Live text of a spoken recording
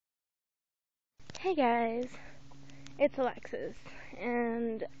Hey guys, it's Alexis,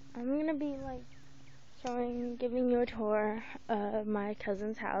 and I'm gonna be giving you a tour of my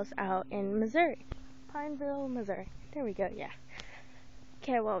cousin's house out in Missouri, Pineville, Missouri. There we go, yeah.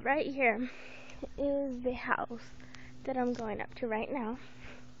 Okay, well, right here is the house that I'm going up to right now.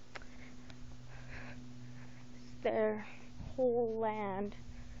 It's their whole land.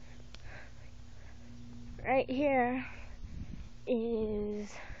 Right here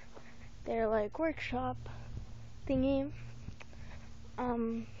is their workshop thingy.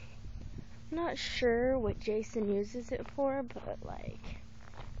 Not sure what Jason uses it for, but I'm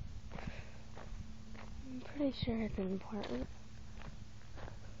pretty sure it's important.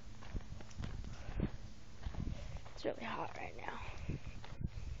 It's really hot right now.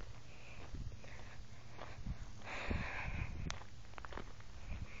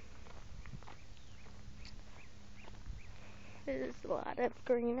 There's a lot of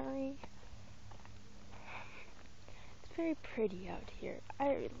greenery. It's very pretty out here. I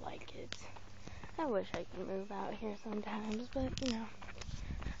really like it. I wish I could move out here sometimes, but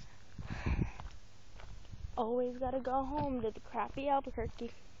always gotta go home to the crappy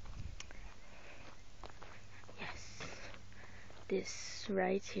Albuquerque. Yes, this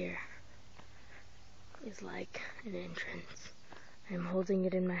right here is like an entrance. I'm holding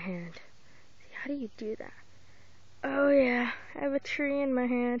it in my hand. See, how do you do that? Oh yeah, I have a tree in my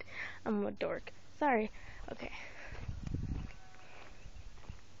hand. I'm a dork. Sorry. Okay.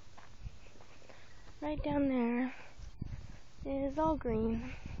 Right down there is all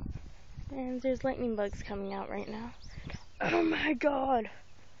green. And there's lightning bugs coming out right now. Oh my god!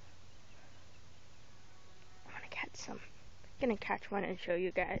 I want to catch some. I'm gonna catch one and show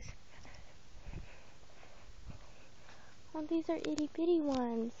you guys. Oh, these are itty bitty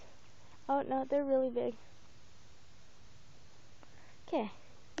ones. Oh no, they're really big. Okay,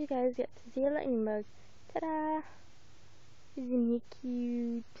 you guys get to see a lightning bug. Ta-da! Isn't he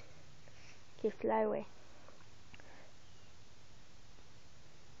cute? Okay, fly away.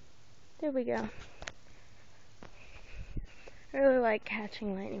 There we go. I really like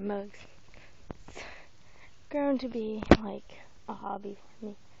catching lightning bugs. It's grown to be like a hobby for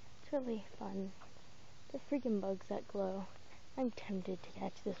me. It's really fun. They're freaking bugs that glow. I'm tempted to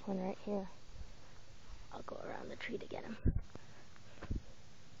catch this one right here. I'll go around the tree to get him.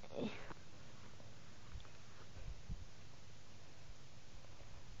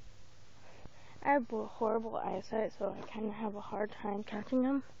 I have horrible eyesight, so I kind of have a hard time catching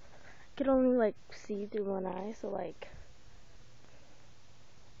them. I could only see through one eye, so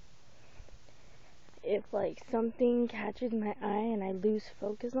if something catches my eye and I lose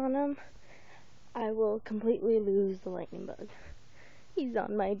focus on them, I will completely lose the lightning bug. He's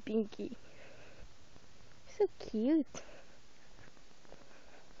on my binky. So cute.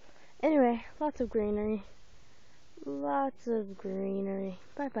 Anyway, lots of greenery. Lots of greenery.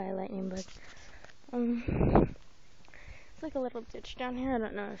 Bye-bye, lightning bug. It's like a little ditch down here. I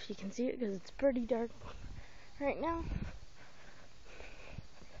don't know if you can see it because it's pretty dark right now.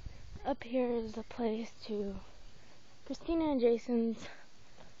 Up here is a place to Christina and Jason's.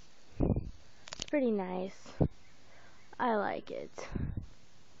 It's pretty nice. I like it. Is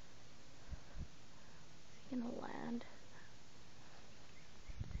he gonna land?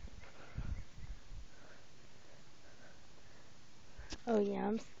 Oh yeah,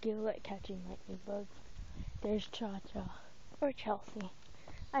 I'm skilled at catching lightning bugs. There's Cha-Cha. Or Chelsea.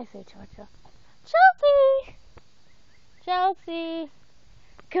 I say Cha-Cha. Chelsea! Chelsea!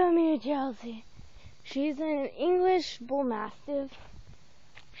 Come here, Chelsea. She's an English bull mastiff.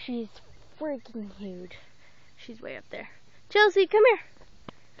 She's freaking huge. She's way up there. Chelsea, come here.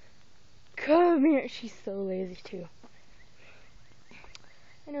 Come here. She's so lazy too.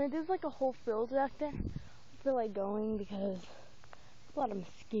 Anyway, there's a whole field back there. I feel like going because a lot of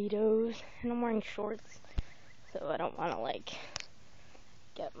mosquitoes, and I'm wearing shorts, so I don't want to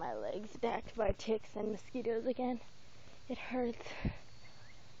get my legs attacked by ticks and mosquitoes again. It hurts. You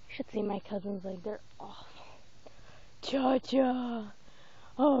should see my cousins, they're awful. Cha-Cha!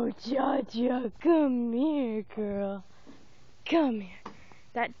 Oh, Cha-Cha, come here, girl. Come here.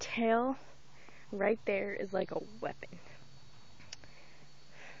 That tail right there is like a weapon.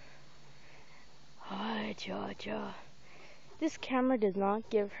 Hi, Cha-Cha. This camera does not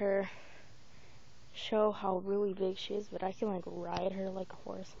show how really big she is, but I can ride her like a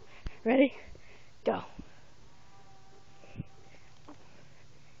horse. Ready? Go.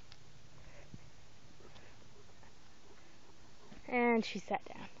 And she sat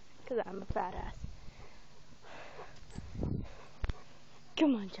down, because I'm a fat ass.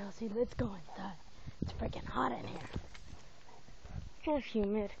 Come on, Chelsea, let's go inside. It's freaking hot in here. It's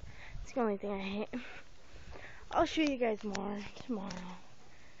humid. It's the only thing I hate. I'll show you guys more tomorrow.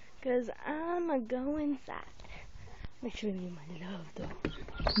 Because I'm going to go inside. Let me show you my love, though.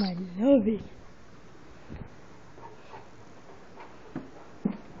 My lovey.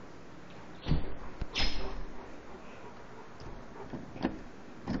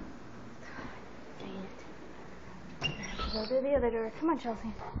 Dang it. Go to the other door. Come on,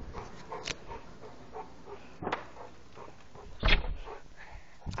 Chelsea.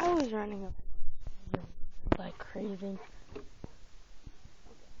 I was running like crazy.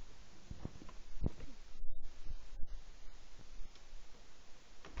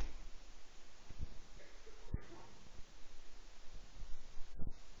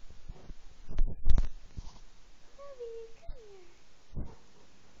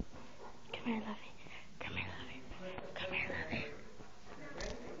 Come here, lovey. Come here, lovey. Come here, lovey.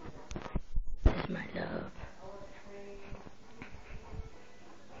 This is my love.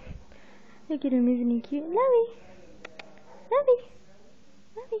 Look at him, isn't he cute? Lovey. Lovey.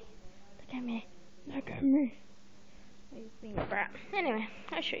 Lovey. Look at me. Look at me. He's being a brat. Anyway,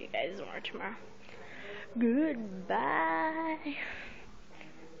 I'll show you guys more tomorrow. Goodbye.